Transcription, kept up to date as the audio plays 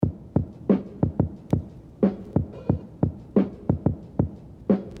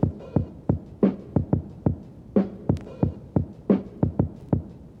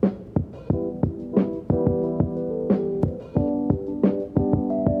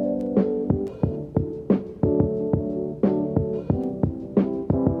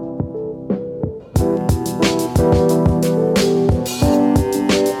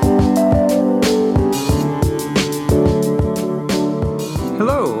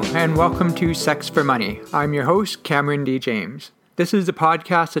Hello, and welcome to Sex for Money. I'm your host, Cameron D. James. This is a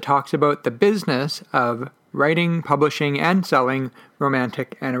podcast that talks about the business of writing, publishing, and selling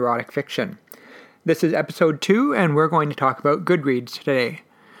romantic and erotic fiction. This is episode 2, and we're going to talk about Goodreads today.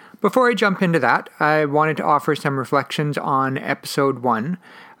 Before I jump into that, I wanted to offer some reflections on episode 1.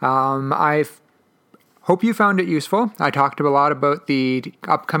 I hope you found it useful. I talked a lot about the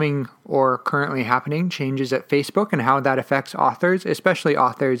upcoming or currently happening changes at Facebook and how that affects authors, especially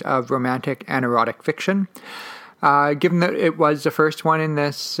authors of romantic and erotic fiction. Given that it was the first one in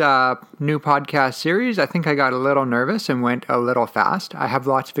this new podcast series, I think I got a little nervous and went a little fast. I have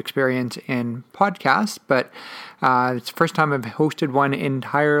lots of experience in podcasts, but it's the first time I've hosted one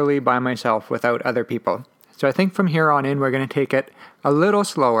entirely by myself without other people. So I think from here on in, we're going to take it a little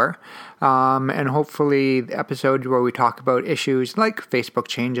slower, and hopefully the episodes where we talk about issues like Facebook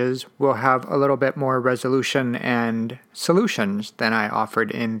changes will have a little bit more resolution and solutions than I offered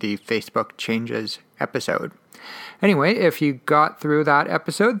in the Facebook changes episode. Anyway, if you got through that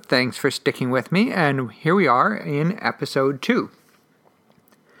episode, thanks for sticking with me, and here we are in episode 2.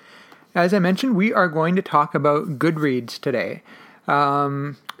 As I mentioned, we are going to talk about Goodreads today.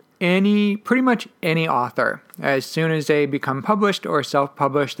 Pretty much any author, as soon as they become published or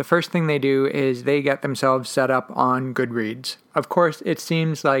self-published, the first thing they do is they get themselves set up on Goodreads. Of course, it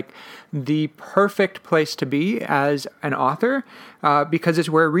seems like the perfect place to be as an author because it's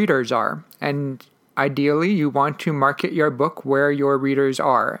where readers are. And ideally, you want to market your book where your readers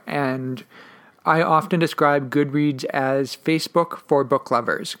are. And I often describe Goodreads as Facebook for book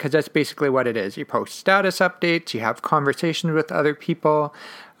lovers, because that's basically what it is. You post status updates, you have conversations with other people,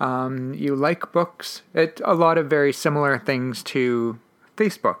 you like books. It's a lot of very similar things to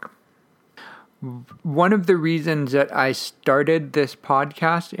Facebook. One of the reasons that I started this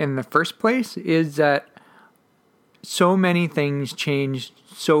podcast in the first place is that so many things change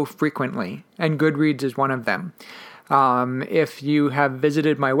so frequently, and Goodreads is one of them. If you have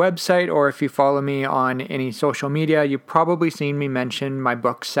visited my website or if you follow me on any social media, you've probably seen me mention my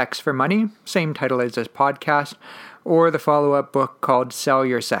book, Sex for Money, same title as this podcast, or the follow-up book called Sell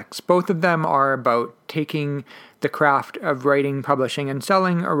Your Sex. Both of them are about taking the craft of writing, publishing, and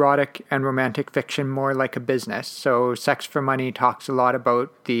selling erotic and romantic fiction more like a business. So Sex for Money talks a lot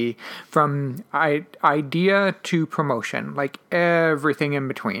about from idea to promotion, like everything in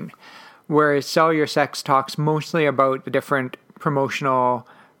between. Whereas Sell Your Sex talks mostly about the different promotional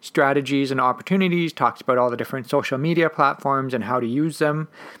strategies and opportunities, talks about all the different social media platforms and how to use them.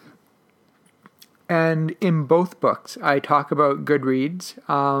 And in both books, I talk about Goodreads,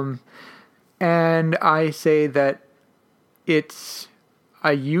 and I say that it's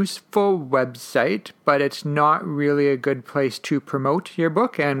a useful website, but it's not really a good place to promote your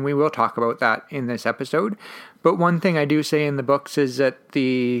book, and we will talk about that in this episode. But one thing I do say in the books is that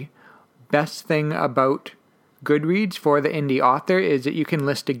the best thing about Goodreads for the indie author is that you can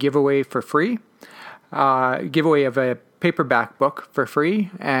list a giveaway for free, giveaway of a paperback book for free,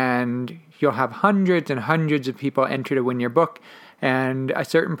 and you'll have hundreds and hundreds of people enter to win your book, and a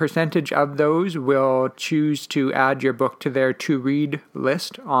certain percentage of those will choose to add your book to their to-read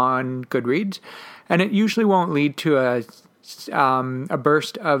list on Goodreads, and it usually won't lead to a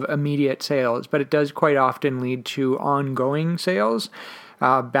burst of immediate sales, but it does quite often lead to ongoing sales.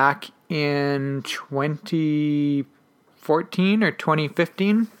 Back in 2014 or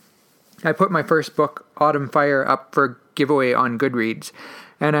 2015, I put my first book, Autumn Fire, up for giveaway on Goodreads,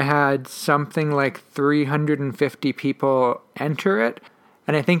 and I had something like 350 people enter it.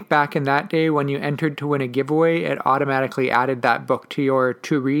 And I think back in that day, when you entered to win a giveaway, it automatically added that book to your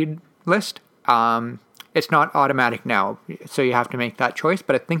to-read list. It's not automatic now, so you have to make that choice,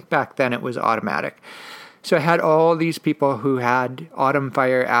 but I think back then it was automatic. So I had all these people who had Autumn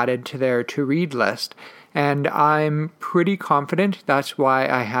Fire added to their to-read list, and I'm pretty confident that's why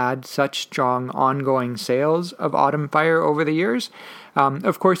I had such strong ongoing sales of Autumn Fire over the years.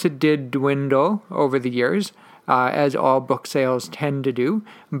 Of course, it did dwindle over the years, as all book sales tend to do,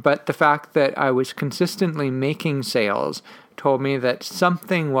 but the fact that I was consistently making sales told me that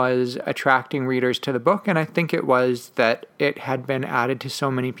something was attracting readers to the book, and I think it was that it had been added to so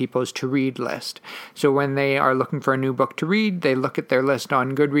many people's to-read list. So when they are looking for a new book to read, they look at their list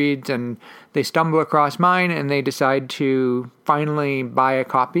on Goodreads and they stumble across mine and they decide to finally buy a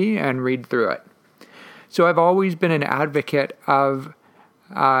copy and read through it. So I've always been an advocate of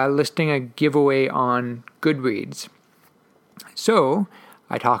listing a giveaway on Goodreads. So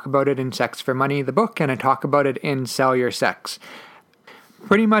I talk about it in Sex for Money, the book, and I talk about it in Sell Your Sex.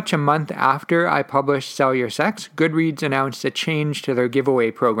 Pretty much a month after I published Sell Your Sex, Goodreads announced a change to their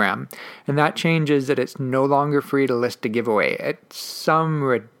giveaway program. And that change is that it's no longer free to list a giveaway at some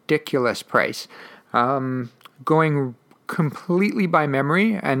ridiculous price. Going completely by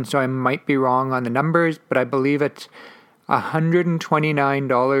memory, and so I might be wrong on the numbers, but I believe it's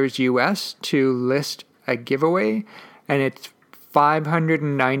 $129 US to list a giveaway, and it's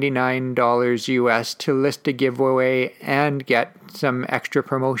 $599 US to list a giveaway and get some extra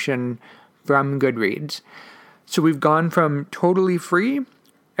promotion from Goodreads. So we've gone from totally free,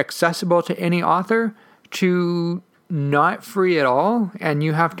 accessible to any author, to not free at all, and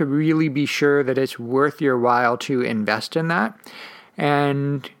you have to really be sure that it's worth your while to invest in that.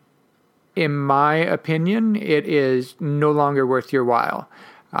 And in my opinion, it is no longer worth your while.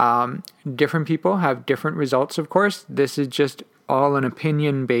 Different people have different results, of course. This is just all an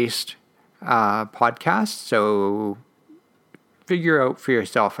opinion-based podcast, so figure out for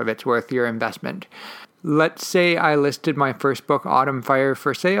yourself if it's worth your investment. Let's say I listed my first book, Autumn Fire,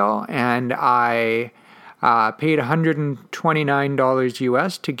 for sale, and I paid $129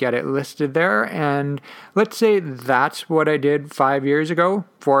 US to get it listed there. And let's say that's what I did 4 or 5 years ago,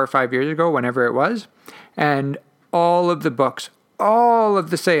 whenever it was. And all of the books, all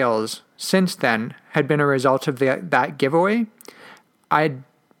of the sales since then had been a result of that giveaway. I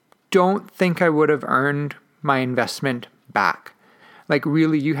don't think I would have earned my investment back. Like,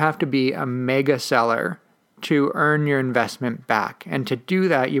 really, you have to be a mega seller to earn your investment back. And to do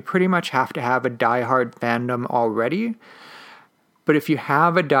that, you pretty much have to have a diehard fandom already. But if you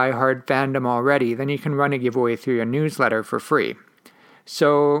have a diehard fandom already, then you can run a giveaway through your newsletter for free.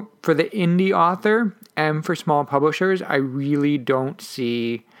 So for the indie author and for small publishers, I really don't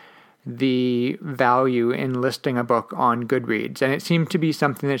see the value in listing a book on Goodreads. And it seems to be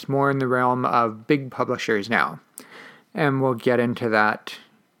something that's more in the realm of big publishers now. And we'll get into that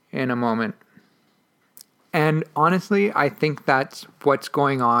in a moment. And honestly, I think that's what's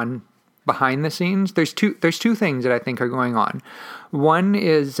going on behind the scenes. There's two things that I think are going on. One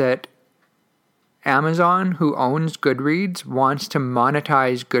is that Amazon, who owns Goodreads, wants to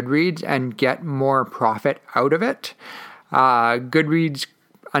monetize Goodreads and get more profit out of it. Goodreads,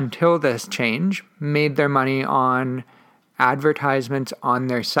 until this change, made their money on advertisements on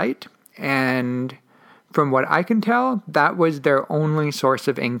their site. And from what I can tell, that was their only source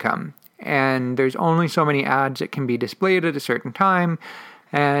of income. And there's only so many ads that can be displayed at a certain time.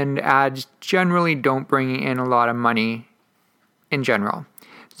 And ads generally don't bring in a lot of money in general.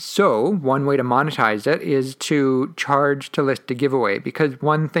 So one way to monetize it is to charge to list a giveaway, because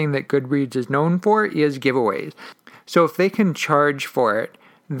one thing that Goodreads is known for is giveaways. So if they can charge for it,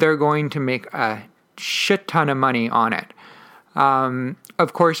 they're going to make a shit ton of money on it.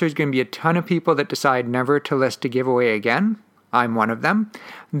 Of course, there's going to be a ton of people that decide never to list a giveaway again. I'm one of them.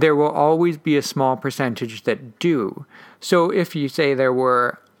 There will always be a small percentage that do. So if you say there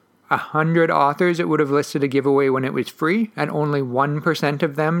were 100 authors that would have listed a giveaway when it was free, and only 1%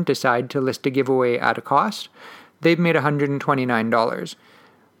 of them decide to list a giveaway at a cost, they've made $129.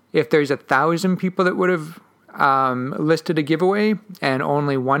 If there's 1,000 people that would have listed a giveaway and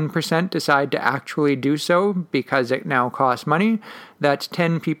only 1% decide to actually do so because it now costs money, that's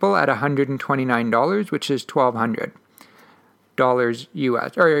 10 people at $129, which is $1,200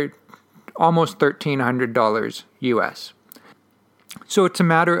 US, or almost $1,300 US. So it's a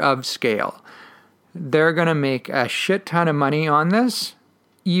matter of scale. They're going to make a shit ton of money on this,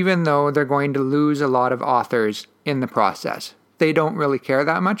 even though they're going to lose a lot of authors in the process. They don't really care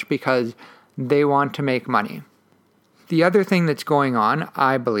that much because they want to make money. The other thing that's going on,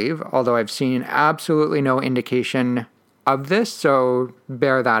 I believe, although I've seen absolutely no indication of this, so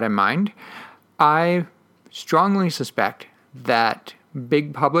bear that in mind, I strongly suspect that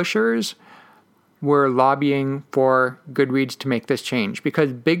big publishers were lobbying for Goodreads to make this change,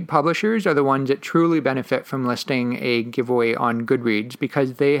 because big publishers are the ones that truly benefit from listing a giveaway on Goodreads,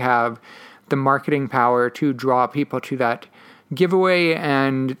 because they have the marketing power to draw people to that giveaway,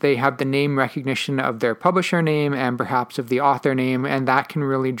 and they have the name recognition of their publisher name and perhaps of the author name, and that can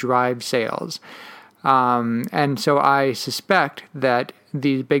really drive sales. And so I suspect that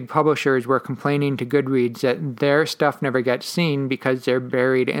these big publishers were complaining to Goodreads that their stuff never gets seen because they're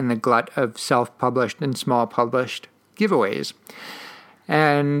buried in the glut of self-published and small published giveaways.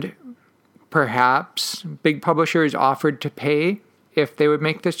 And perhaps big publishers offered to pay if they would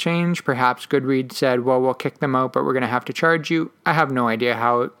make this change. Perhaps Goodreads said, well, we'll kick them out, but we're going to have to charge you. I have no idea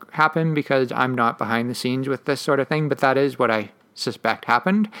how it happened because I'm not behind the scenes with this sort of thing, but that is what I suspect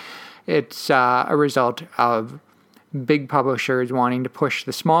happened. It's a result of big publishers wanting to push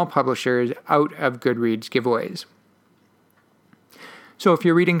the small publishers out of Goodreads giveaways. So if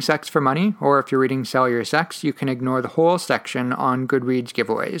you're reading Sex for Money, or if you're reading Sell Your Sex, you can ignore the whole section on Goodreads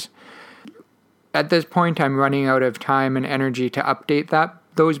giveaways. At this point, I'm running out of time and energy to update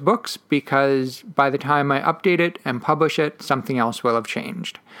those books, because by the time I update it and publish it, something else will have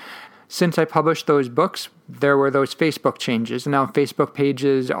changed. Since I published those books, there were those Facebook changes, and now Facebook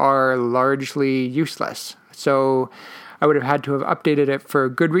pages are largely useless. So I would have had to have updated it for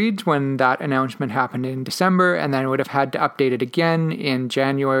Goodreads when that announcement happened in December, and then I would have had to update it again in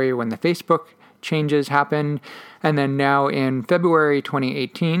January when the Facebook changes happened, and then now in February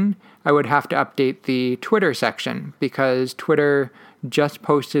 2018, I would have to update the Twitter section, because Twitter just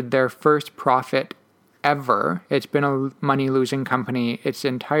posted their first profit ever. It's been a money-losing company its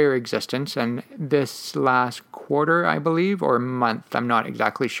entire existence, and this last quarter, I believe, or month, I'm not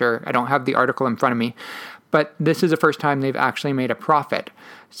exactly sure. I don't have the article in front of me, but this is the first time they've actually made a profit.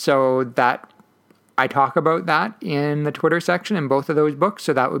 So that I talk about that in the Twitter section in both of those books,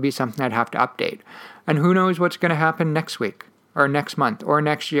 so that would be something I'd have to update. And who knows what's going to happen next week, or next month, or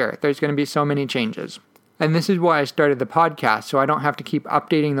next year. There's going to be so many changes. And this is why I started the podcast, so I don't have to keep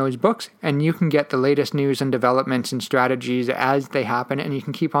updating those books, and you can get the latest news and developments and strategies as they happen, and you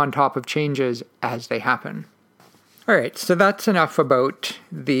can keep on top of changes as they happen. All right, so that's enough about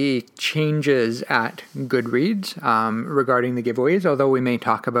the changes at Goodreads regarding the giveaways, although we may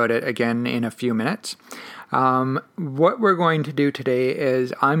talk about it again in a few minutes. What we're going to do today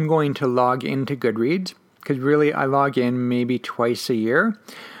is I'm going to log into Goodreads, because really I log in maybe twice a year.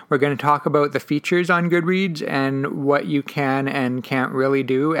 We're going to talk about the features on Goodreads and what you can and can't really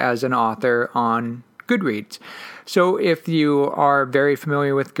do as an author on Goodreads. So if you are very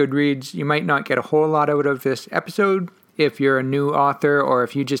familiar with Goodreads, you might not get a whole lot out of this episode. If you're a new author, or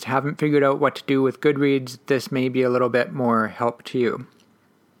if you just haven't figured out what to do with Goodreads, this may be a little bit more help to you.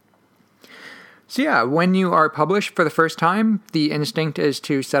 So yeah, when you are published for the first time, the instinct is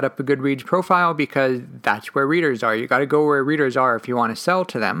to set up a Goodreads profile, because that's where readers are. You got to go where readers are if you want to sell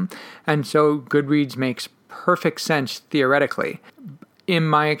to them. And so Goodreads makes perfect sense theoretically. In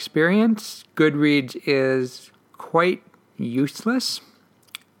my experience, Goodreads is quite useless.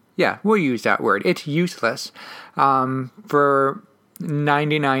 Yeah, we'll use that word. It's useless for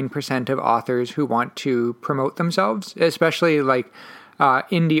 99% of authors who want to promote themselves, especially like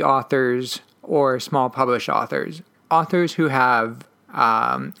indie authors or small published authors. Authors who have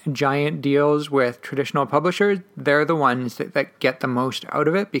giant deals with traditional publishers, they're the ones that get the most out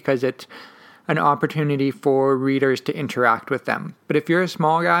of it, because it's an opportunity for readers to interact with them. But if you're a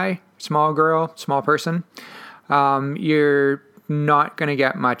small guy, small girl, small person, you're not going to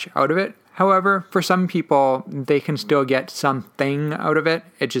get much out of it. However, for some people, they can still get something out of it.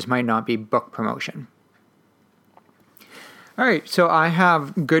 It just might not be book promotion. All right, so I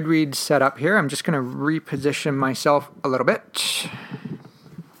have Goodreads set up here. I'm just going to reposition myself a little bit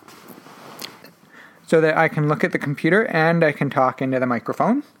so that I can look at the computer and I can talk into the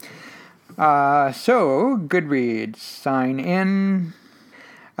microphone. So, Goodreads, sign in.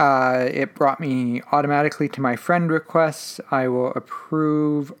 It brought me automatically to my friend requests. I will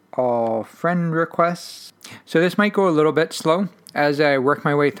approve all friend requests. So this might go a little bit slow as I work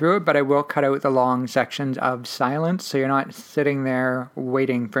my way through it, but I will cut out the long sections of silence, so you're not sitting there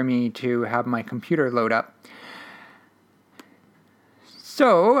waiting for me to have my computer load up.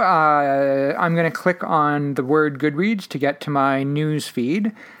 So I'm going to click on the word Goodreads to get to my news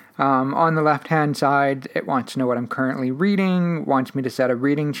feed. On the left-hand side, it wants to know what I'm currently reading, wants me to set a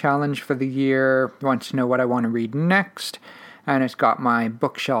reading challenge for the year, wants to know what I want to read next, and it's got my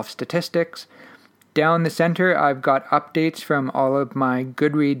bookshelf statistics. Down the center, I've got updates from all of my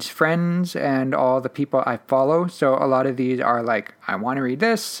Goodreads friends and all the people I follow. So a lot of these are like, I want to read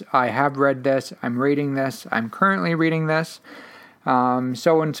this, I have read this, I'm reading this, I'm currently reading this.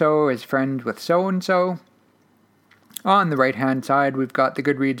 So-and-so is friends with so-and-so. On the right-hand side, we've got the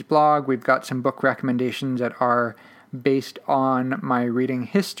Goodreads blog. We've got some book recommendations that are based on my reading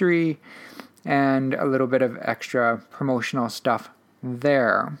history and a little bit of extra promotional stuff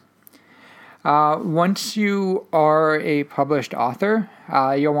there. Once you are a published author,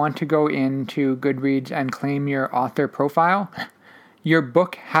 you'll want to go into Goodreads and claim your author profile. Your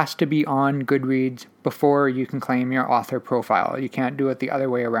book has to be on Goodreads before you can claim your author profile. You can't do it the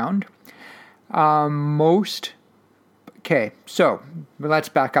other way around. Okay, so let's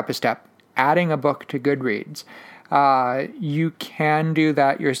back up a step. Adding a book to Goodreads. You can do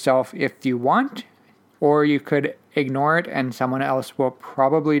that yourself if you want, or you could ignore it and someone else will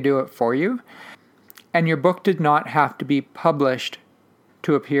probably do it for you. And your book does not have to be published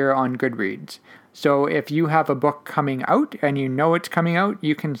to appear on Goodreads. So if you have a book coming out and you know it's coming out,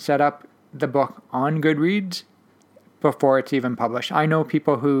 you can set up the book on Goodreads before it's even published. I know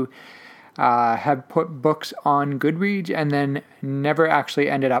people who have put books on Goodreads and then never actually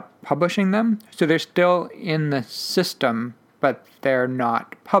ended up publishing them. So they're still in the system, but they're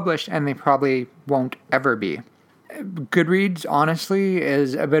not published, and they probably won't ever be. Goodreads, honestly,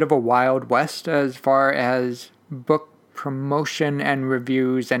 is a bit of a wild west as far as book promotion and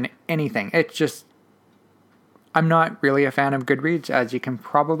reviews and anything. It's just, I'm not really a fan of Goodreads, as you can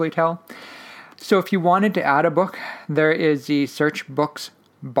probably tell. So if you wanted to add a book, there is the search books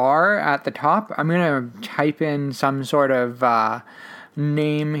bar at the top. I'm going to type in some sort of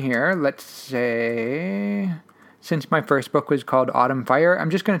name here. Let's say, since my first book was called Autumn Fire,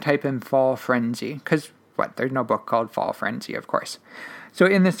 I'm just going to type in Fall Frenzy, because there's no book called Fall Frenzy, of course. So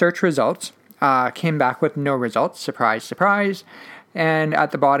in the search results, came back with no results. Surprise, surprise. And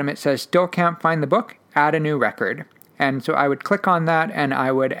at the bottom it says, still can't find the book, add a new record. And so I would click on that and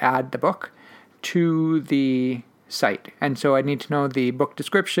I would add the book to the site. And so I'd need to know the book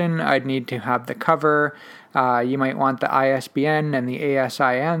description, I'd need to have the cover, you might want the ISBN and the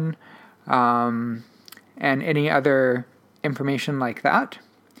ASIN, and any other information like that.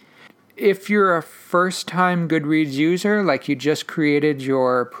 If you're a first-time Goodreads user, like you just created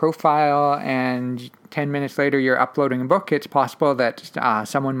your profile and 10 minutes later you're uploading a book, it's possible that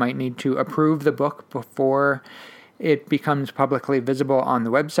someone might need to approve the book before it becomes publicly visible on the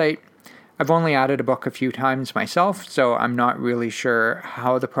website. I've only added a book a few times myself, so I'm not really sure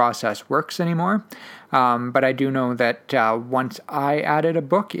how the process works anymore. But I do know that once I added a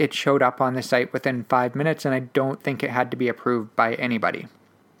book, it showed up on the site within 5 minutes, and I don't think it had to be approved by anybody.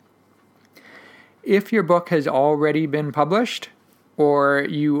 If your book has already been published, or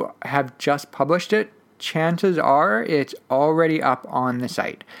you have just published it, chances are it's already up on the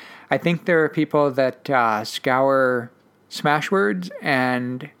site. I think there are people that scour Smashwords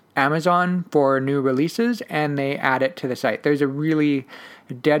and Amazon for new releases, and they add it to the site. There's a really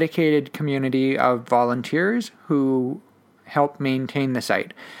dedicated community of volunteers who help maintain the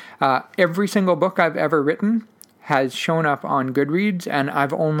site. Every single book I've ever written has shown up on Goodreads, and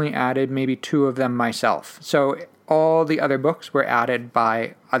I've only added maybe 2 of them myself. So all the other books were added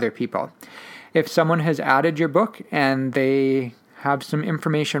by other people. If someone has added your book and they have some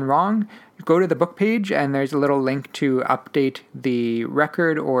information wrong, go to the book page and there's a little link to update the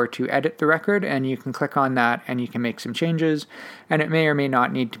record or to edit the record, and you can click on that and you can make some changes, and it may or may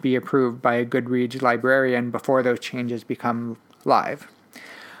not need to be approved by a Goodreads librarian before those changes become live.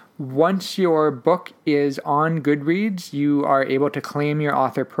 Once your book is on Goodreads, you are able to claim your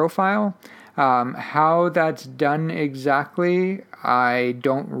author profile. How that's done exactly, I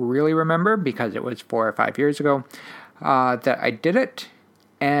don't really remember because it was 4 or 5 years ago that I did it.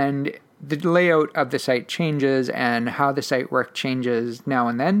 And the layout of the site changes and how the site work changes now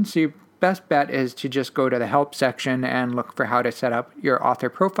and then. So your best bet is to just go to the help section and look for how to set up your author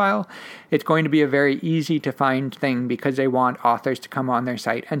profile. It's going to be a very easy to find thing because they want authors to come on their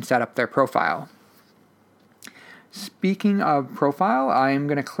site and set up their profile. Speaking of profile, I'm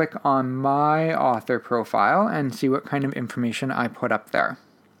going to click on my author profile and see what kind of information I put up there.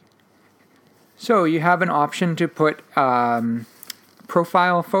 So you have an option to put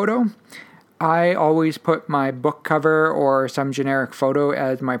profile photo. I always put my book cover or some generic photo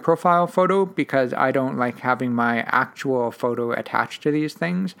as my profile photo because I don't like having my actual photo attached to these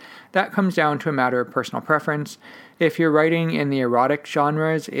things. That comes down to a matter of personal preference. If you're writing in the erotic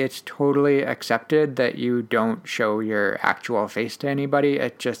genres, it's totally accepted that you don't show your actual face to anybody.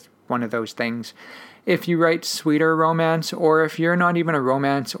 It's just one of those things. If you write sweeter romance, or if you're not even a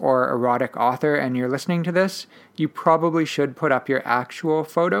romance or erotic author and you're listening to this, you probably should put up your actual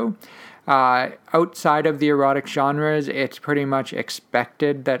photo. Outside of the erotic genres, it's pretty much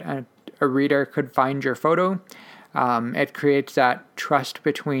expected that a reader could find your photo. It creates that trust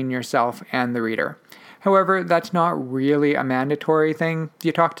between yourself and the reader. However, that's not really a mandatory thing. If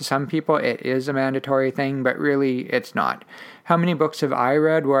you talk to some people, it is a mandatory thing, but really it's not. How many books have I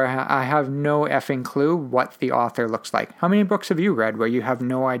read where I have no effing clue what the author looks like? How many books have you read where you have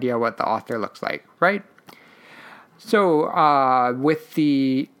no idea what the author looks like, right? So with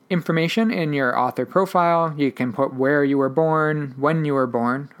the information in your author profile, you can put where you were born, when you were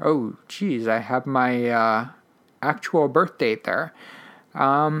born. Oh, geez, I have my actual birth date there.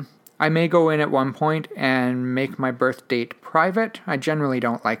 I may go in at one point and make my birth date private. I generally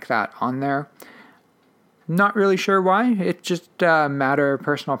don't like that on there. Not really sure why. It's just a matter of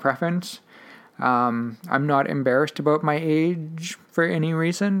personal preference. I'm not embarrassed about my age for any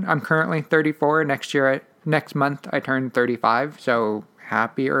reason. I'm currently 34. Next month I turn 35, so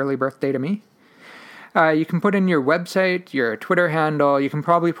happy early birthday to me. You can put in your website, your Twitter handle. You can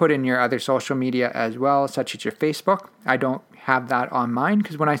probably put in your other social media as well, such as your Facebook. I don't have that on mine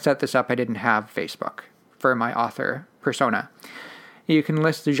because when I set this up, I didn't have Facebook for my author persona. You can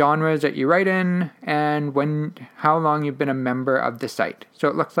list the genres that you write in and how long you've been a member of the site. So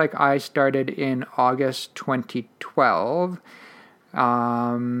it looks like I started in August 2012. Is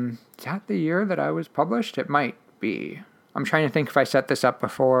that the year that I was published? It might be. I'm trying to think if I set this up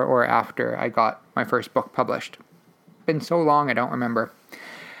before or after I got my first book published. Been so long, I don't remember.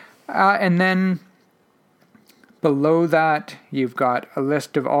 And then below that, you've got a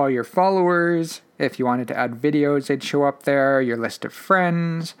list of all your followers. If you wanted to add videos, they'd show up there, your list of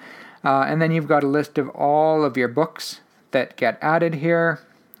friends. And then you've got a list of all of your books that get added here.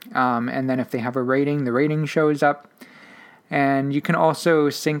 And then if they have a rating, the rating shows up. And you can also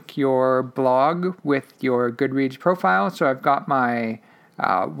sync your blog with your Goodreads profile. So I've got my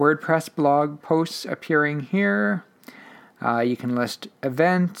WordPress blog posts appearing here. You can list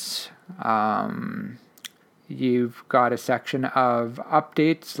events. You've got a section of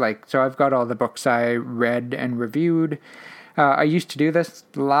updates. So I've got all the books I read and reviewed. I used to do this.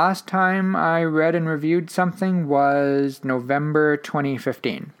 The last time I read and reviewed something was November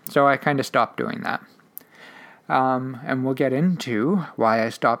 2015. So I kind of stopped doing that. And we'll get into why I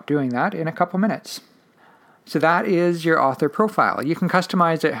stopped doing that in a couple minutes. So that is your author profile. You can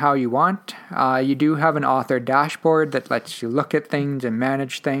customize it how you want. You do have an author dashboard that lets you look at things and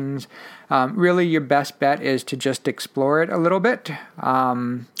manage things. Really, your best bet is to just explore it a little bit.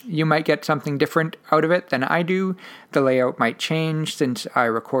 You might get something different out of it than I do. The layout might change since I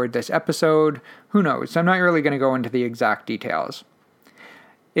record this episode. Who knows? I'm not really going to go into the exact details.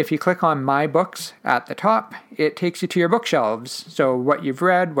 If you click on My Books at the top, it takes you to your bookshelves. So what you've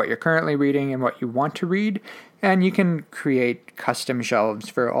read, what you're currently reading, and what you want to read. And you can create custom shelves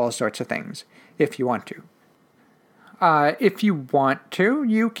for all sorts of things if you want to. If you want to,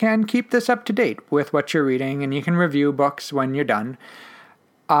 you can keep this up to date with what you're reading, and you can review books when you're done.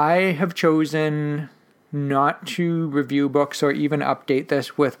 I have chosen not to review books or even update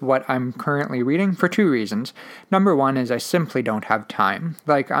this with what I'm currently reading for two reasons. Number one is I simply don't have time.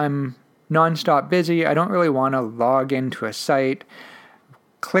 I'm nonstop busy. I don't really want to log into a site,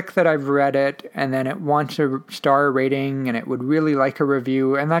 click that I've read it, and then it wants a star rating and it would really like a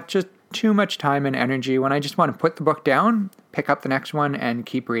review, and that's just too much time and energy when I just want to put the book down, pick up the next one, and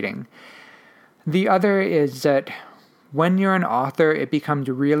keep reading. The other is that when you're an author, it becomes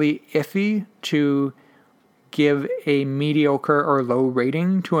really iffy to give a mediocre or low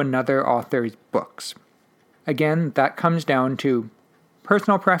rating to another author's books. Again, that comes down to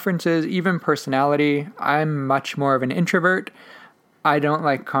personal preferences, even personality. I'm much more of an introvert. I don't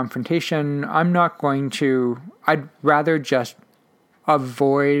like confrontation. I'd rather just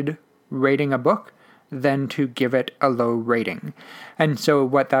avoid rating a book than to give it a low rating. And so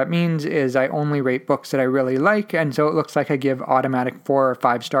what that means is I only rate books that I really like, and so it looks like I give automatic 4 or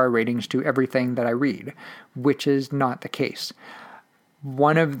 5 star ratings to everything that I read, which is not the case.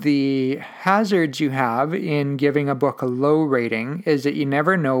 One of the hazards you have in giving a book a low rating is that you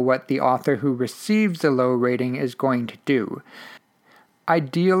never know what the author who receives the low rating is going to do.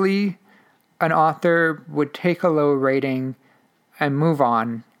 Ideally, an author would take a low rating and move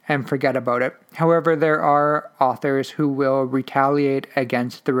on and forget about it. However, there are authors who will retaliate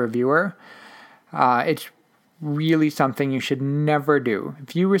against the reviewer. It's really something you should never do.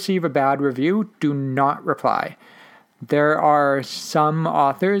 If you receive a bad review, do not reply. There are some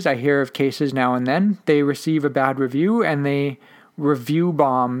authors, I hear of cases now and then, they receive a bad review and they review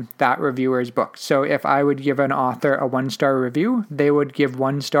bomb that reviewer's book. So if I would give an author a 1-star review, they would give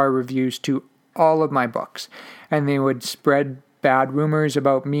 1-star reviews to all of my books. And they would spread bad rumors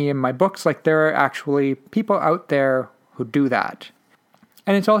about me and my books. There are actually people out there who do that.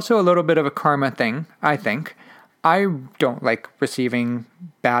 And it's also a little bit of a karma thing, I think. I don't like receiving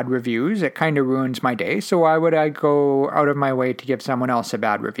bad reviews. It kind of ruins my day. So why would I go out of my way to give someone else a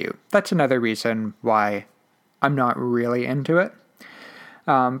bad review? That's another reason why I'm not really into it.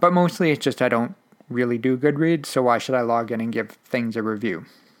 But mostly it's just I don't really do Goodreads, so why should I log in and give things a review?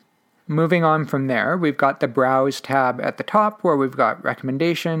 Moving on from there, we've got the Browse tab at the top where we've got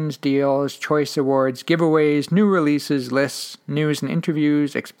recommendations, deals, choice awards, giveaways, new releases, lists, news and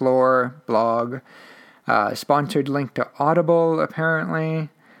interviews, explore, blog, sponsored link to Audible apparently,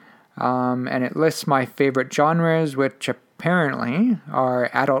 and it lists my favorite genres, which apparently are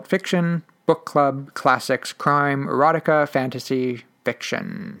adult fiction, book club, classics, crime, erotica, fantasy,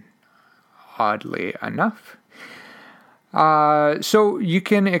 fiction, oddly enough. So you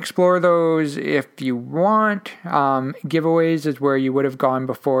can explore those if you want. Giveaways is where you would have gone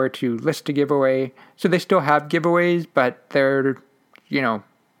before to list a giveaway. So they still have giveaways, but they're,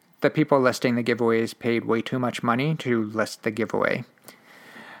 the people listing the giveaways paid way too much money to list the giveaway.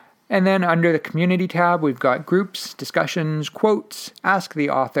 And then under the community tab, we've got groups, discussions, quotes, ask the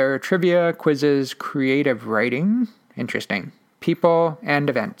author, trivia, quizzes, creative writing. Interesting. People and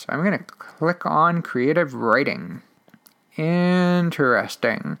events. I'm going to click on creative writing.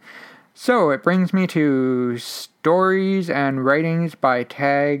 Interesting. So it brings me to stories and writings by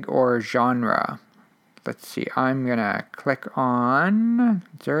tag or genre. Let's see. I'm going to click on,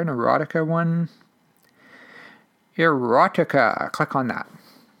 is there an erotica one? Erotica. Click on that.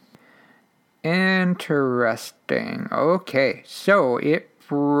 Interesting. Okay, so it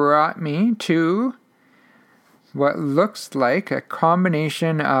brought me to what looks like a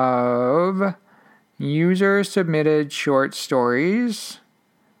combination of user-submitted short stories,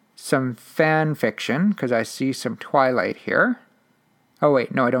 some fan fiction, because I see some Twilight here. Oh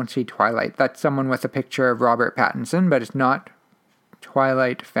wait, no, I don't see Twilight. That's someone with a picture of Robert Pattinson, but it's not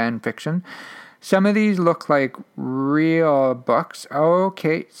Twilight fan fiction. Some of these look like real books.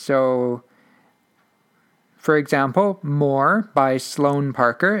 Okay, so for example, More by Sloane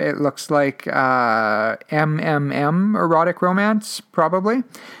Parker. It looks like MMM erotic romance, probably.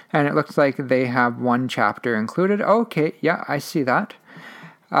 And it looks like they have one chapter included. Okay, yeah, I see that.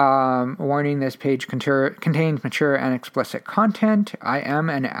 Warning, this page contains mature and explicit content. I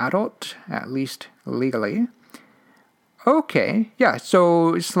am an adult, at least legally. Okay, yeah,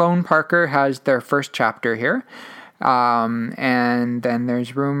 so Sloane Parker has their first chapter here. And then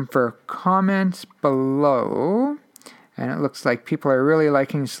there's room for comments below. And it looks like people are really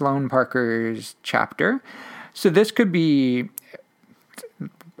liking Sloane Parker's chapter. So this could be,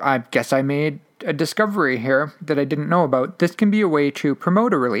 I guess I made a discovery here that I didn't know about. This can be a way to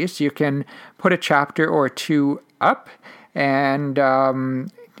promote a release. You can put a chapter or two up and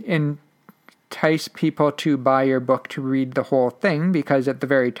entice people to buy your book to read the whole thing, because at the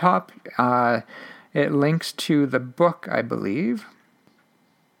very top, it links to the book, I believe.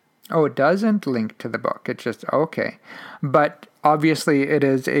 Oh, it doesn't link to the book. It's just, okay. But obviously it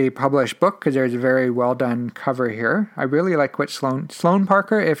is a published book because there's a very well done cover here. I really like what Sloane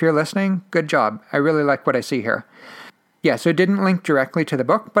Parker, if you're listening, good job. I really like what I see here. Yeah, so it didn't link directly to the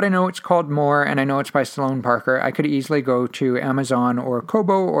book, but I know it's called More, and I know it's by Sloane Parker. I could easily go to Amazon or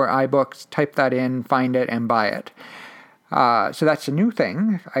Kobo or iBooks, type that in, find it, and buy it. So that's a new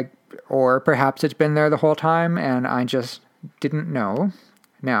thing. Or perhaps it's been there the whole time and I just didn't know.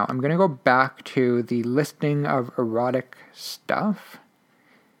 Now, I'm going to go back to the listing of erotic stuff.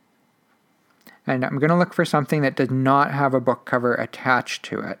 And I'm going to look for something that does not have a book cover attached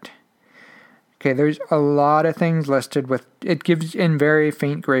to it. Okay, there's a lot of things listed with, it gives in very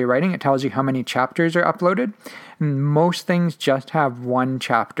faint gray writing. It tells you how many chapters are uploaded. And most things just have one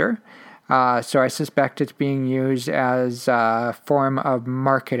chapter. So I suspect it's being used as a form of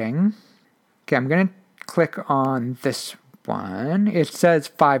marketing. Okay, I'm going to click on this one. It says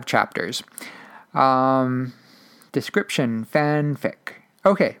 5 chapters. Description, fanfic.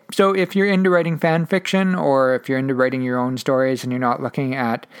 Okay, so if you're into writing fan fiction, or if you're into writing your own stories and you're not looking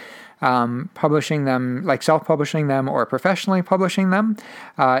at publishing them, like self-publishing them or professionally publishing them,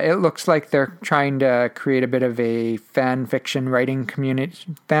 it looks like they're trying to create a bit of a fan fiction or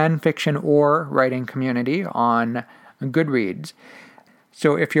writing community on Goodreads.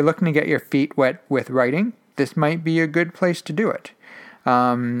 So if you're looking to get your feet wet with writing, this might be a good place to do it.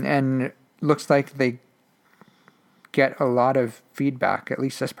 And looks like they get a lot of feedback, at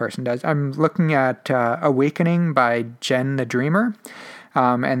least this person does. I'm looking at Awakening by Jen the Dreamer.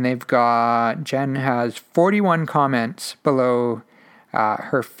 And Jen has 41 comments below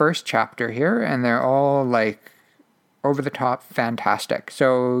her first chapter here, and they're all like over the top fantastic.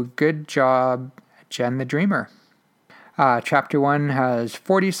 So good job, Jen the Dreamer. Chapter 1 has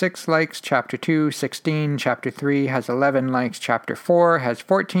 46 likes, Chapter 2, 16, Chapter 3 has 11 likes, Chapter 4 has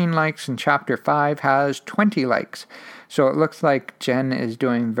 14 likes, and Chapter 5 has 20 likes. So it looks like Jen is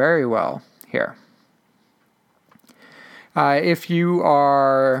doing very well here. If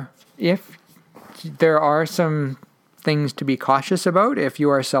there are some things to be cautious about if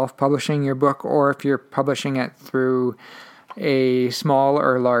you are self-publishing your book, or if you're publishing it through a small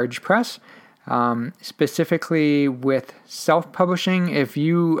or large press. Specifically with self-publishing, if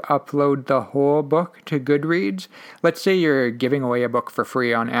you upload the whole book to Goodreads, let's say you're giving away a book for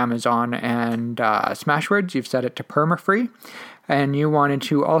free on Amazon and Smashwords, you've set it to perma-free, and you wanted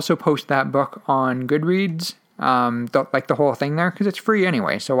to also post that book on Goodreads, like the whole thing there, because it's free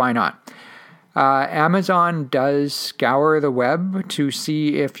anyway, so why not? Amazon does scour the web to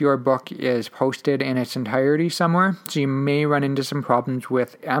see if your book is posted in its entirety somewhere. So you may run into some problems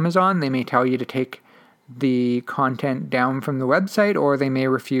with Amazon. They may tell you to take the content down from the website, or they may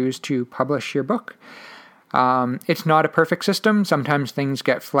refuse to publish your book. It's not a perfect system. Sometimes things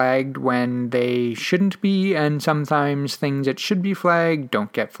get flagged when they shouldn't be, and sometimes things that should be flagged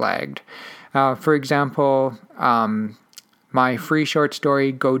don't get flagged. For example, my free short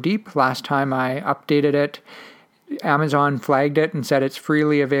story, Go Deep, last time I updated it, Amazon flagged it and said it's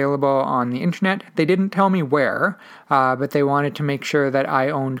freely available on the internet. They didn't tell me where, but they wanted to make sure that I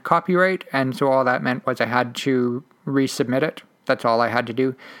owned copyright, and so all that meant was I had to resubmit it. That's all I had to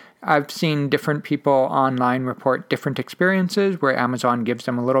do. I've seen different people online report different experiences where Amazon gives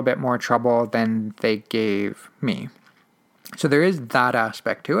them a little bit more trouble than they gave me. So there is that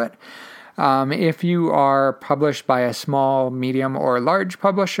aspect to it. If you are published by a small, medium, or large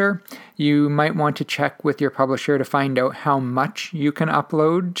publisher, you might want to check with your publisher to find out how much you can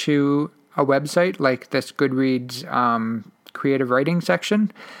upload to a website like this Goodreads creative writing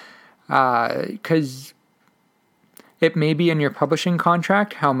section, because it may be in your publishing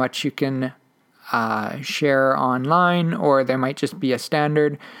contract how much you can share online, or there might just be a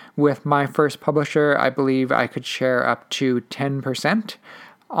standard. With my first publisher, I believe I could share up to 10%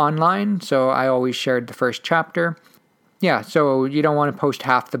 online, so I always shared the first chapter. Yeah, so you don't want to post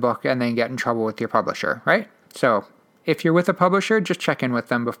half the book and then get in trouble with your publisher, right? So if you're with a publisher, just check in with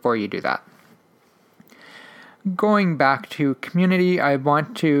them before you do that. Going back to community, I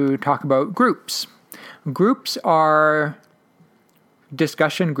want to talk about groups. Groups are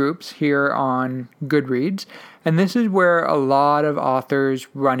discussion groups here on Goodreads, and this is where a lot of authors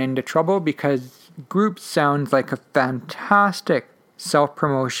run into trouble because groups sounds like a fantastic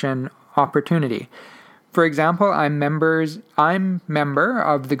self-promotion opportunity. For example, I'm member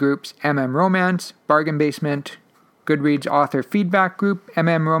of the groups MM Romance, Bargain Basement, Goodreads Author Feedback Group,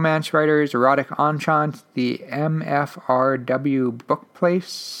 MM Romance Writers, Erotic Enchants, the MFRW Book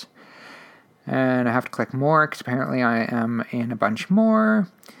Place, and I have to click more because apparently I am in a bunch more.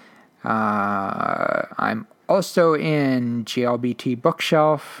 I'm also in GLBT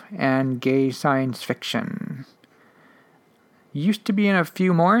Bookshelf and Gay Science Fiction. Used to be in a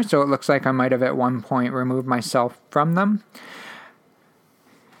few more, so it looks like I might have at one point removed myself from them.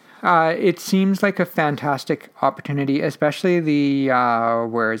 It seems like a fantastic opportunity, especially the,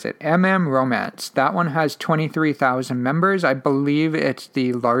 MM Romance. That one has 23,000 members. I believe it's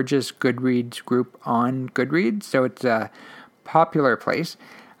the largest Goodreads group on Goodreads, so it's a popular place.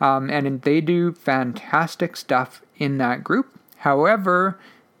 And they do fantastic stuff in that group. However,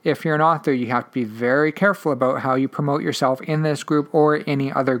 if you're an author, you have to be very careful about how you promote yourself in this group or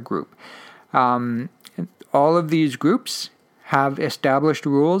any other group. All of these groups have established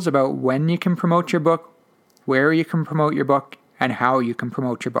rules about when you can promote your book, where you can promote your book, and how you can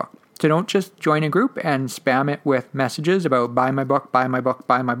promote your book. So don't just join a group and spam it with messages about buy my book, buy my book,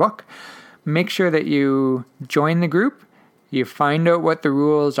 buy my book. Make sure that you join the group, you find out what the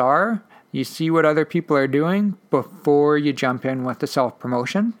rules are, you see what other people are doing before you jump in with the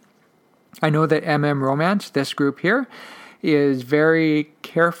self-promotion. I know that MM Romance, this group here, is very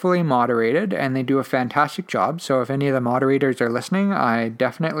carefully moderated, and they do a fantastic job. So if any of the moderators are listening, I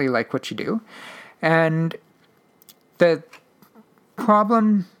definitely like what you do. And the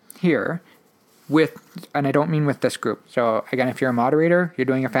problem here and I don't mean with this group. So again, if you're a moderator, you're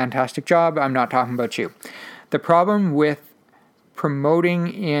doing a fantastic job. I'm not talking about you. The problem with promoting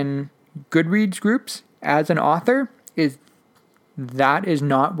in Goodreads groups as an author is that is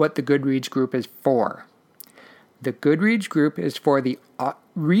not what the Goodreads group is for. The Goodreads group is for the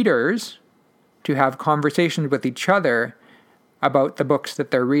readers to have conversations with each other about the books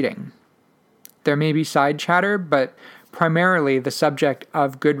that they're reading. There may be side chatter, but primarily the subject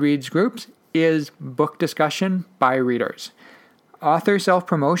of Goodreads groups is book discussion by readers. Author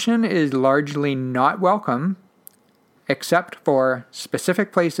self-promotion is largely not welcome except for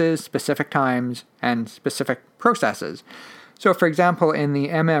specific places, specific times, and specific processes. So, for example, in the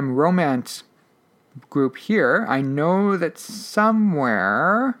MM Romance group here, I know that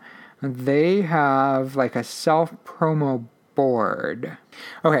somewhere they have like a self-promo board.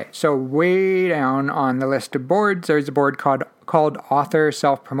 Okay, so way down on the list of boards, there's a board called Author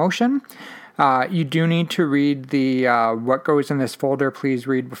Self-Promotion. You do need to read the what goes in this folder, please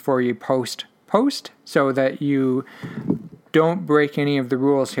read before you post, so that you don't break any of the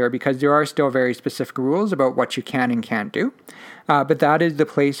rules here, because there are still very specific rules about what you can and can't do. But that is the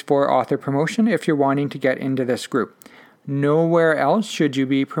place for author promotion if you're wanting to get into this group. Nowhere else should you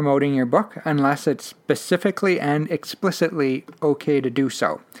be promoting your book unless it's specifically and explicitly okay to do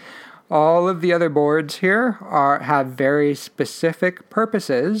so. All of the other boards here have very specific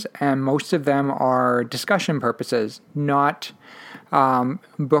purposes, and most of them are discussion purposes, not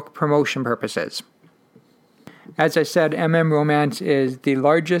book promotion purposes. As I said, Romance is the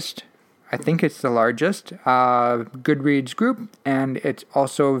largest, I think it's the largest Goodreads group, and it's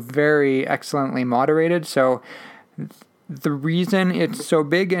also very excellently moderated. So the reason it's so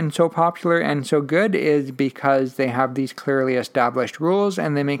big and so popular and so good is because they have these clearly established rules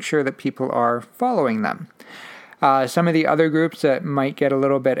and they make sure that people are following them. Some of the other groups that might get a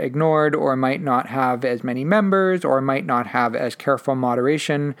little bit ignored or might not have as many members or might not have as careful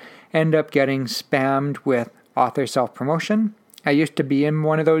moderation end up getting spammed with author self-promotion. I used to be in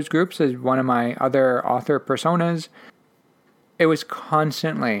one of those groups as one of my other author personas. It was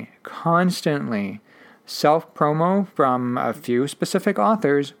constantly self-promo from a few specific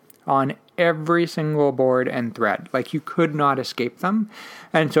authors on every single board and thread. Like, you could not escape them.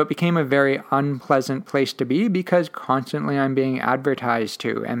 And so it became a very unpleasant place to be because constantly I'm being advertised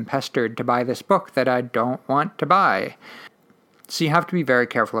to and pestered to buy this book that I don't want to buy. So you have to be very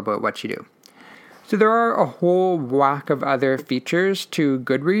careful about what you do. So there are a whole whack of other features to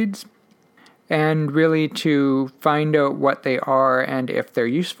Goodreads, and really to find out what they are and if they're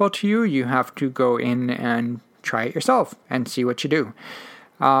useful to you, you have to go in and try it yourself and see what you do.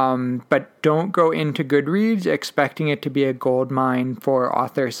 But don't go into Goodreads expecting it to be a gold mine for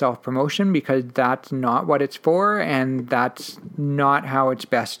author self-promotion, because that's not what it's for and that's not how it's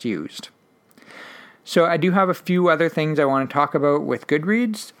best used. So I do have a few other things I want to talk about with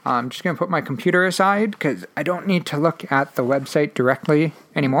Goodreads. I'm just going to put my computer aside because I don't need to look at the website directly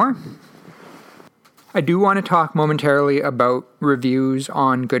anymore. I do want to talk momentarily about reviews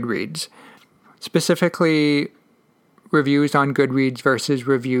on Goodreads. Specifically, reviews on Goodreads versus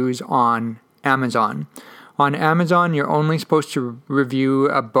reviews on Amazon. On Amazon, you're only supposed to review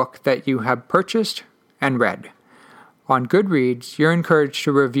a book that you have purchased and read. On Goodreads, you're encouraged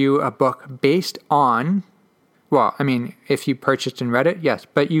to review a book based on, if you purchased and read it, yes,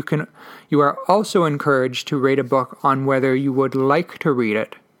 but you are also encouraged to rate a book on whether you would like to read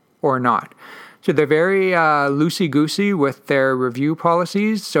it or not. So they're very loosey-goosey with their review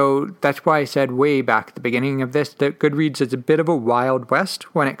policies, so that's why I said way back at the beginning of this that Goodreads is a bit of a wild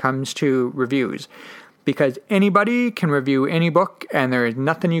west when it comes to reviews. Because anybody can review any book, and there is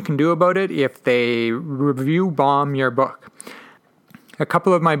nothing you can do about it if they review bomb your book. A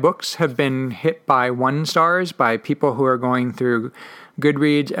couple of my books have been hit by 1 stars by people who are going through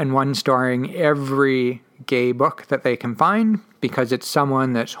Goodreads and 1-starring every gay book that they can find because it's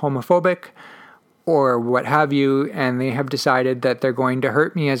someone that's homophobic or what have you, and they have decided that they're going to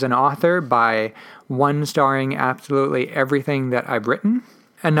hurt me as an author by 1-starring absolutely everything that I've written.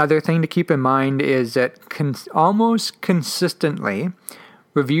 Another thing to keep in mind is that almost consistently,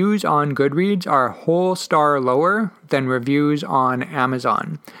 reviews on Goodreads are a whole star lower than reviews on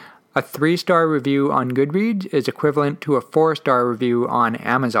Amazon. A 3-star review on Goodreads is equivalent to a 4-star review on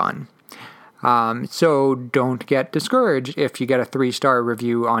Amazon. So don't get discouraged if you get a 3-star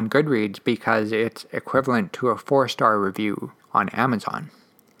review on Goodreads because it's equivalent to a 4-star review on Amazon.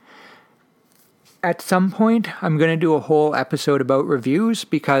 At some point, I'm going to do a whole episode about reviews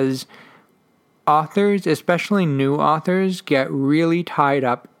because authors, especially new authors, get really tied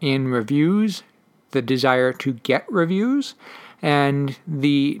up in reviews, the desire to get reviews, and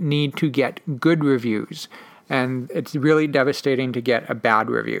the need to get good reviews. And it's really devastating to get a bad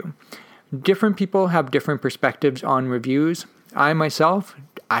review. Different people have different perspectives on reviews. I myself,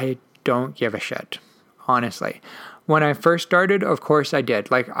 I don't give a shit, honestly. When I first started, of course I did.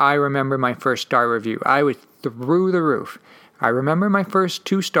 I remember my first star review. I was through the roof. I remember my first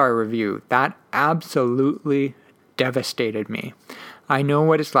 2-star review. That absolutely devastated me. I know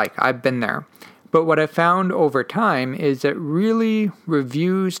what it's like. I've been there. But what I found over time is that really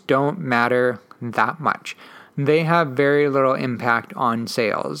reviews don't matter that much. They have very little impact on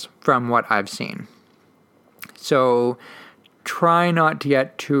sales from what I've seen. So try not to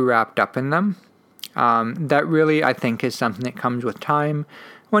get too wrapped up in them. That really, I think, is something that comes with time.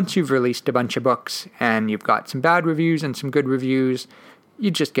 Once you've released a bunch of books and you've got some bad reviews and some good reviews, you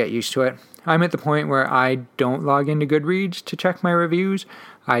just get used to it. I'm at the point where I don't log into Goodreads to check my reviews.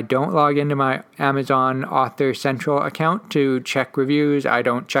 I don't log into my Amazon Author Central account to check reviews. I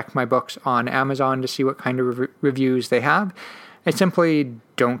don't check my books on Amazon to see what kind of reviews they have. I simply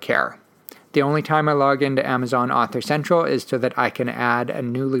don't care. The only time I log into Amazon Author Central is so that I can add a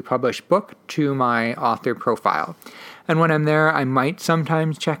newly published book to my author profile. And when I'm there, I might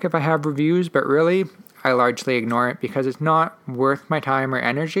sometimes check if I have reviews, but really, I largely ignore it because it's not worth my time or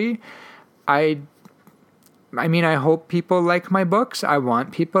energy. I mean, I hope people like my books. I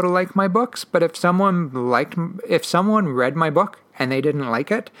want people to like my books. But if someone read my book and they didn't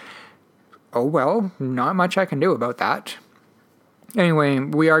like it, oh well, not much I can do about that. Anyway,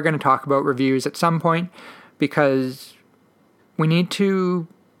 we are going to talk about reviews at some point because we need to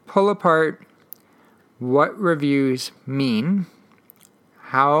pull apart what reviews mean,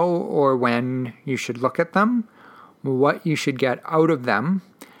 how or when you should look at them, what you should get out of them,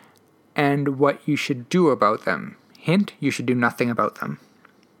 and what you should do about them. Hint, you should do nothing about them.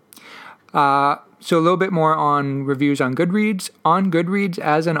 So a little bit more on reviews on Goodreads. On Goodreads,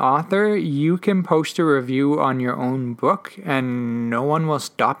 as an author, you can post a review on your own book and no one will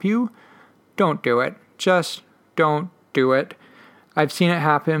stop you. Don't do it. Just don't do it. I've seen it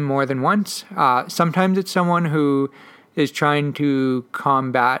happen more than once. Sometimes it's someone who is trying to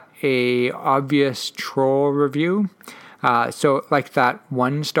combat a obvious troll review. So like that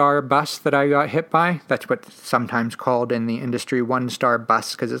 1-star bus that I got hit by, that's what's sometimes called in the industry 1-star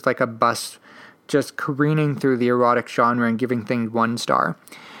bus, because it's like a bus just careening through the erotic genre and giving things 1 star.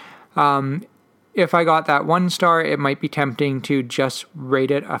 If I got that 1 star, it might be tempting to just rate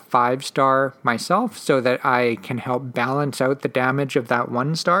it a 5 star myself so that I can help balance out the damage of that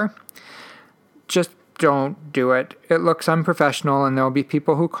 1 star. Just don't do it. It looks unprofessional and there'll be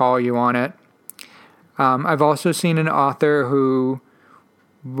people who call you on it. I've also seen an author who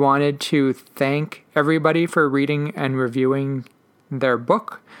wanted to thank everybody for reading and reviewing their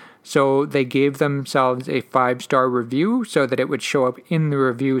book. So they gave themselves a 5-star review so that it would show up in the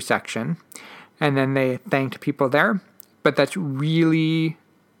review section. And then they thanked people there. But that's really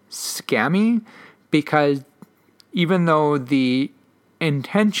scammy because even though the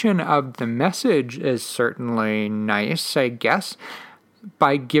intention of the message is certainly nice, I guess,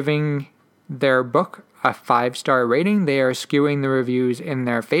 by giving their book a 5-star rating, they are skewing the reviews in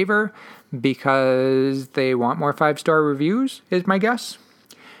their favor because they want more 5-star reviews, is my guess.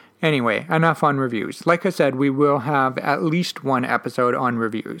 Anyway, enough on reviews. Like I said, we will have at least one episode on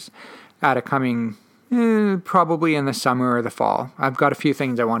reviews at a coming, probably in the summer or the fall. I've got a few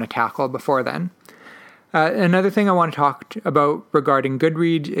things I want to tackle before then. Another thing I want to talk about regarding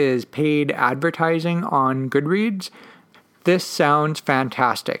Goodreads is paid advertising on Goodreads. This sounds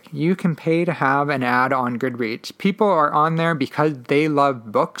fantastic. You can pay to have an ad on Goodreads. People are on there because they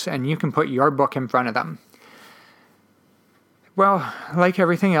love books and you can put your book in front of them. Well, like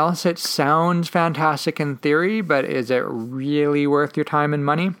everything else, it sounds fantastic in theory, but is it really worth your time and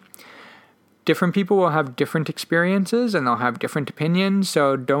money? Different people will have different experiences and they'll have different opinions,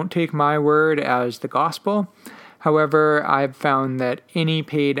 so don't take my word as the gospel. However, I've found that any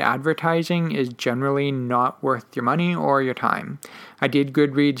paid advertising is generally not worth your money or your time. I did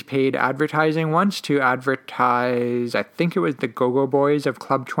Goodreads paid advertising once to advertise, I think it was the Go-Go Boys of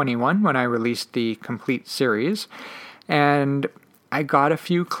Club 21 when I released the complete series. And I got a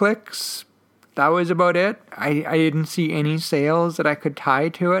few clicks. That was about it. I didn't see any sales that I could tie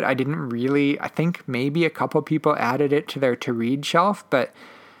to it. I think maybe a couple people added it to their to-read shelf, but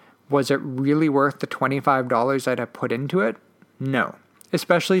was it really worth the $25 that I put into it? No.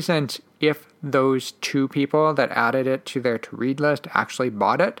 Especially since if those 2 people that added it to their to-read list actually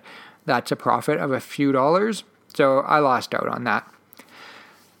bought it, that's a profit of a few dollars. So I lost out on that.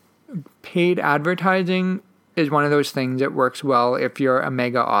 Paid advertising is one of those things that works well if you're a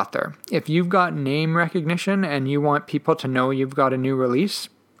mega author. If you've got name recognition and you want people to know you've got a new release,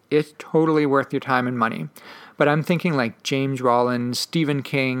 it's totally worth your time and money. But I'm thinking like James Rollins, Stephen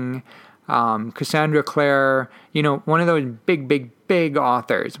King, Cassandra Clare, one of those big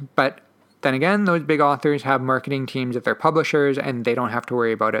authors. But then again, those big authors have marketing teams at their publishers and they don't have to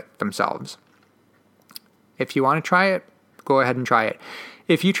worry about it themselves. If you want to try it, go ahead and try it.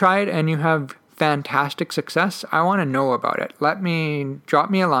 If you try it and you have fantastic success, I want to know about it.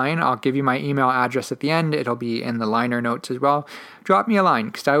 Drop me a line. I'll give you my email address at the end. It'll be in the liner notes as well. Drop me a line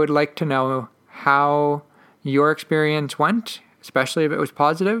because I would like to know how your experience went, especially if it was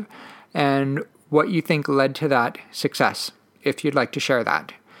positive, and what you think led to that success, if you'd like to share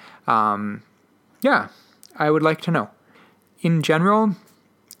that. I would like to know. In general,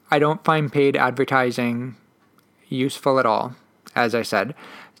 I don't find paid advertising useful at all, as I said.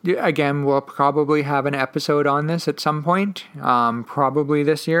 Again, we'll probably have an episode on this at some point, probably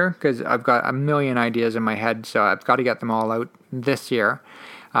this year, because I've got a million ideas in my head, so I've got to get them all out this year,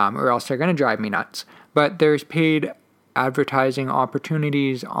 or else they're going to drive me nuts. But there's paid advertising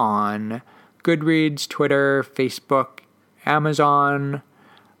opportunities on Goodreads, Twitter, Facebook, Amazon.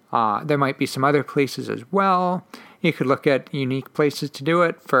 There might be some other places as well. You could look at unique places to do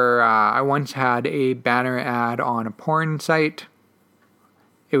it. I once had a banner ad on a porn site.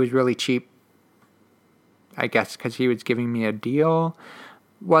 It was really cheap. I guess because he was giving me a deal.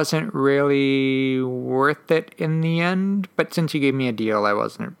 Wasn't really worth it in the end, but since he gave me a deal,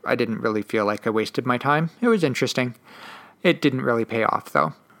 I didn't really feel like I wasted my time. It was interesting. It didn't really pay off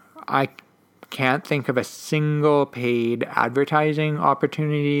though. I can't think of a single paid advertising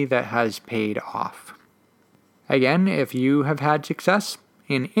opportunity that has paid off. Again, if you have had success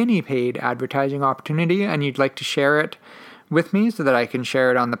in any paid advertising opportunity and you'd like to share it with me so that I can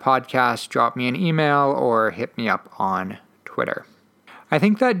share it on the podcast, drop me an email or hit me up on Twitter. I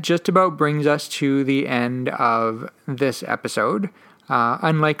think that just about brings us to the end of this episode.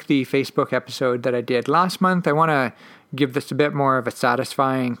 Unlike the Facebook episode that I did last month, I want to give this a bit more of a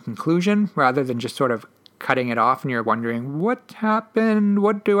satisfying conclusion rather than just sort of cutting it off and you're wondering, what happened?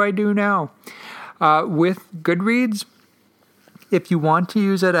 What do I do now? With Goodreads, if you want to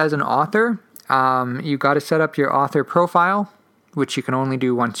use it as an author, you got to set up your author profile, which you can only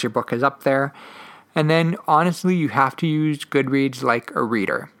do once your book is up there. And then, honestly, you have to use Goodreads like a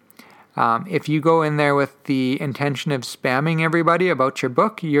reader. If you go in there with the intention of spamming everybody about your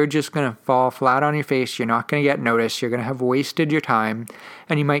book, you're just going to fall flat on your face. You're not going to get noticed. You're going to have wasted your time,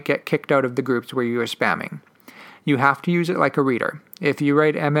 and you might get kicked out of the groups where you are spamming. You have to use it like a reader. If you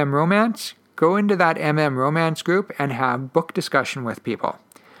write Romance, go into that Romance group and have book discussion with people.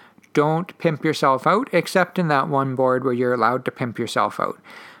 Don't pimp yourself out, except in that one board where you're allowed to pimp yourself out.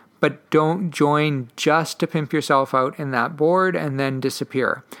 But don't join just to pimp yourself out in that board and then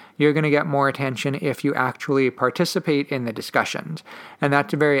disappear. You're going to get more attention if you actually participate in the discussions. And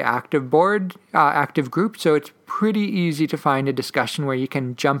that's a very active board, active group, so it's pretty easy to find a discussion where you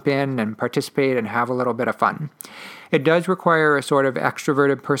can jump in and participate and have a little bit of fun. It does require a sort of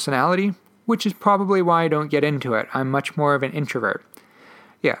extroverted personality, which is probably why I don't get into it. I'm much more of an introvert.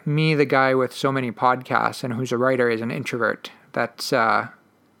 Yeah, me, the guy with so many podcasts and who's a writer, is an introvert. That's,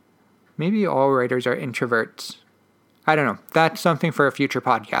 maybe all writers are introverts. I don't know. That's something for a future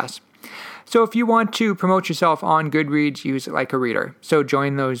podcast. So if you want to promote yourself on Goodreads, use it like a reader. So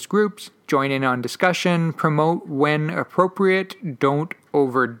join those groups, join in on discussion, promote when appropriate, don't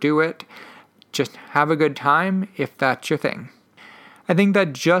overdo it. Just have a good time if that's your thing. I think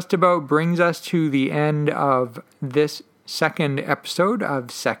that just about brings us to the end of this second episode of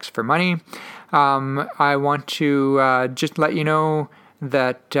Sex for Money. I want to just let you know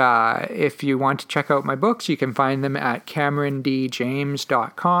that if you want to check out my books, you can find them at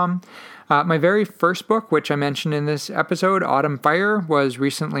CameronDJames.com. My very first book, which I mentioned in this episode, Autumn Fire, was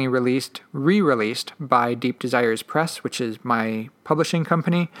recently re-released by Deep Desires Press, which is my publishing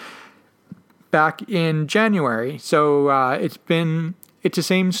company, back in January. So it's the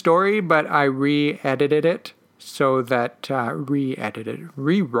same story, but I re-edited it so that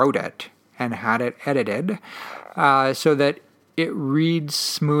rewrote it and had it edited so that it reads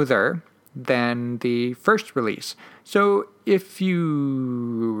smoother than the first release. So if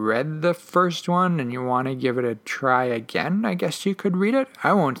you read the first one and you want to give it a try again, I guess you could read it.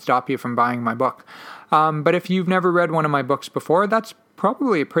 I won't stop you from buying my book. But if you've never read one of my books before, that's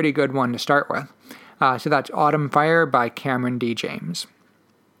probably a pretty good one to start with. So that's Autumn Fire by Cameron D. James.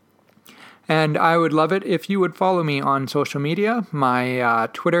 And I would love it if you would follow me on social media. My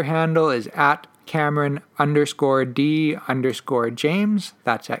Twitter handle is at Cameron_D_James.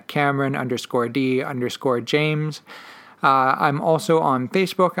 That's at Cameron_D_James. I'm also on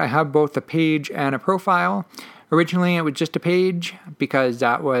Facebook. I have both a page and a profile. Originally, it was just a page because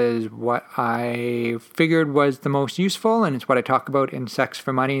that was what I figured was the most useful, and it's what I talk about in Sex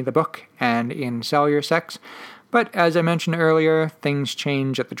for Money, the book, and in Sell Your Sex. But as I mentioned earlier, things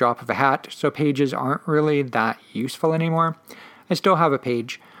change at the drop of a hat, so pages aren't really that useful anymore. I still have a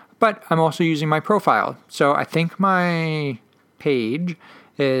page, but I'm also using my profile. So I think my page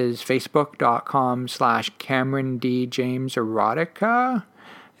is facebook.com/CameronDJamesErotica.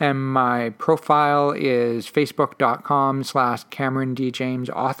 And my profile is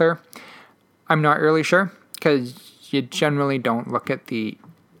facebook.com/CameronDJamesAuthor. I'm not really sure because you generally don't look at the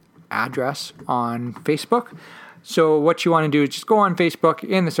address on Facebook. So what you want to do is just go on Facebook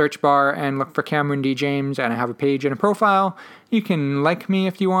in the search bar and look for Cameron D. James, and I have a page and a profile. You can like me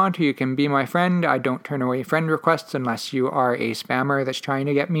if you want, or you can be my friend. I don't turn away friend requests unless you are a spammer that's trying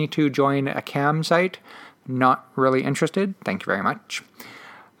to get me to join a cam site. Not really interested. Thank you very much.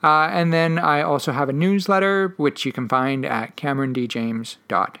 And then I also have a newsletter, which you can find at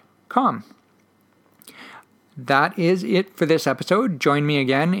CameronDJames.com. That is it for this episode. Join me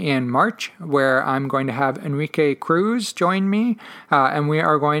again in March, where I'm going to have Enrique Cruz join me, and we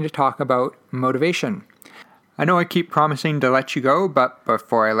are going to talk about motivation. I know I keep promising to let you go, but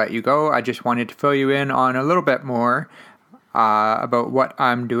before I let you go, I just wanted to fill you in on a little bit more about what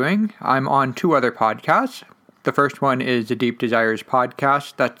I'm doing, I'm on 2 other podcasts. The first one is the Deep Desires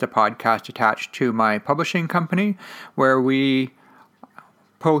podcast. That's the podcast attached to my publishing company, where we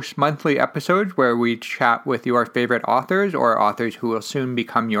post monthly episodes where we chat with your favorite authors or authors who will soon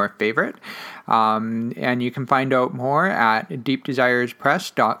become your favorite. And you can find out more at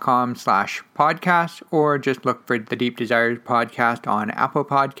deepdesirespress.com/podcast, or just look for the Deep Desires podcast on Apple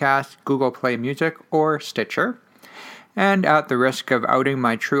Podcasts, Google Play Music, or Stitcher. And at the risk of outing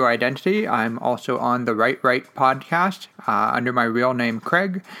my true identity, I'm also on the Write Right podcast under my real name,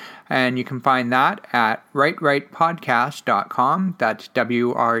 Craig. And you can find that at writerightpodcast.com. That's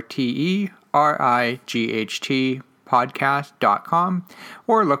WRTERIGHT podcast.com.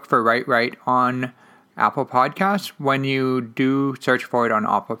 Or look for Write Right on Apple Podcasts. When you do search for it on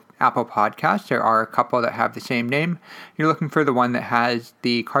Apple Podcasts, there are a couple that have the same name. You're looking for the one that has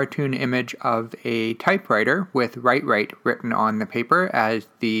the cartoon image of a typewriter with Write Right written on the paper as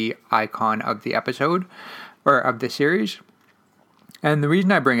the icon of the episode or of the series. And the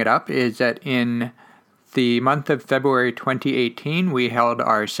reason I bring it up is that in the month of February 2018, we held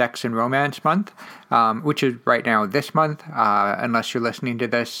our Sex and Romance Month, which is right now this month. Unless you're listening to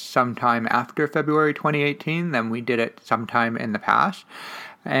this sometime after February 2018, then we did it sometime in the past.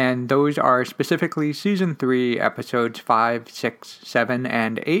 And those are specifically Season 3, Episodes 5, 6, 7,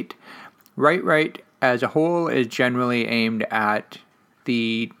 and 8. Write Right as a whole is generally aimed at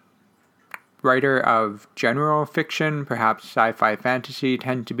the writer of general fiction, perhaps sci-fi fantasy,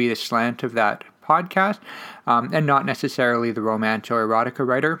 tends to be the slant of that podcast, and not necessarily the romance or erotica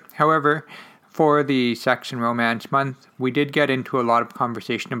writer. However, for the Sex and Romance Month, we did get into a lot of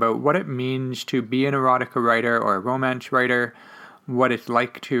conversation about what it means to be an erotica writer or a romance writer, what it's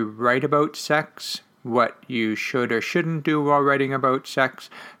like to write about sex, what you should or shouldn't do while writing about sex.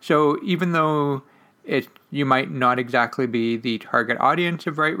 So even though you might not exactly be the target audience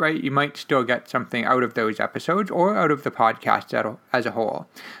of Write Right, you might still get something out of those episodes or out of the podcast as a whole.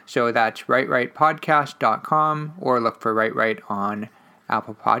 So that's writerightpodcast.com, or look for Write Right on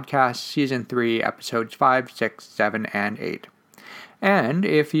Apple Podcasts, Season 3, Episodes 5, 6, 7, and 8. And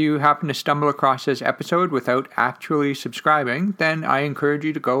if you happen to stumble across this episode without actually subscribing, then I encourage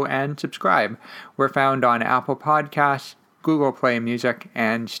you to go and subscribe. We're found on Apple Podcasts, Google Play Music,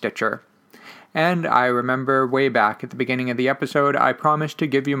 and Stitcher. And I remember way back at the beginning of the episode, I promised to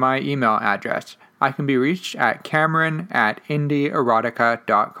give you my email address. I can be reached at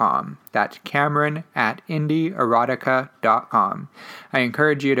Cameron@indieerotica.com. That's Cameron@indieerotica.com. I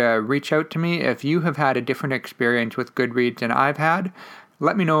encourage you to reach out to me if you have had a different experience with Goodreads than I've had.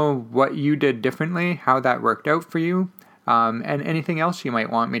 Let me know what you did differently, how that worked out for you, and anything else you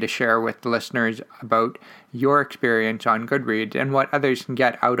might want me to share with the listeners about your experience on Goodreads and what others can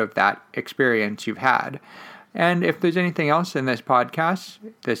get out of that experience you've had. And if there's anything else in this podcast,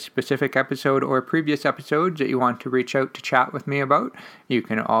 this specific episode or previous episodes that you want to reach out to chat with me about, you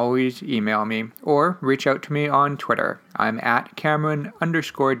can always email me or reach out to me on Twitter. I'm at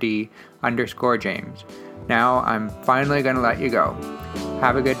Cameron_D_James. Now I'm finally going to let you go.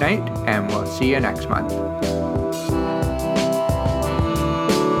 Have a good night, and we'll see you next month.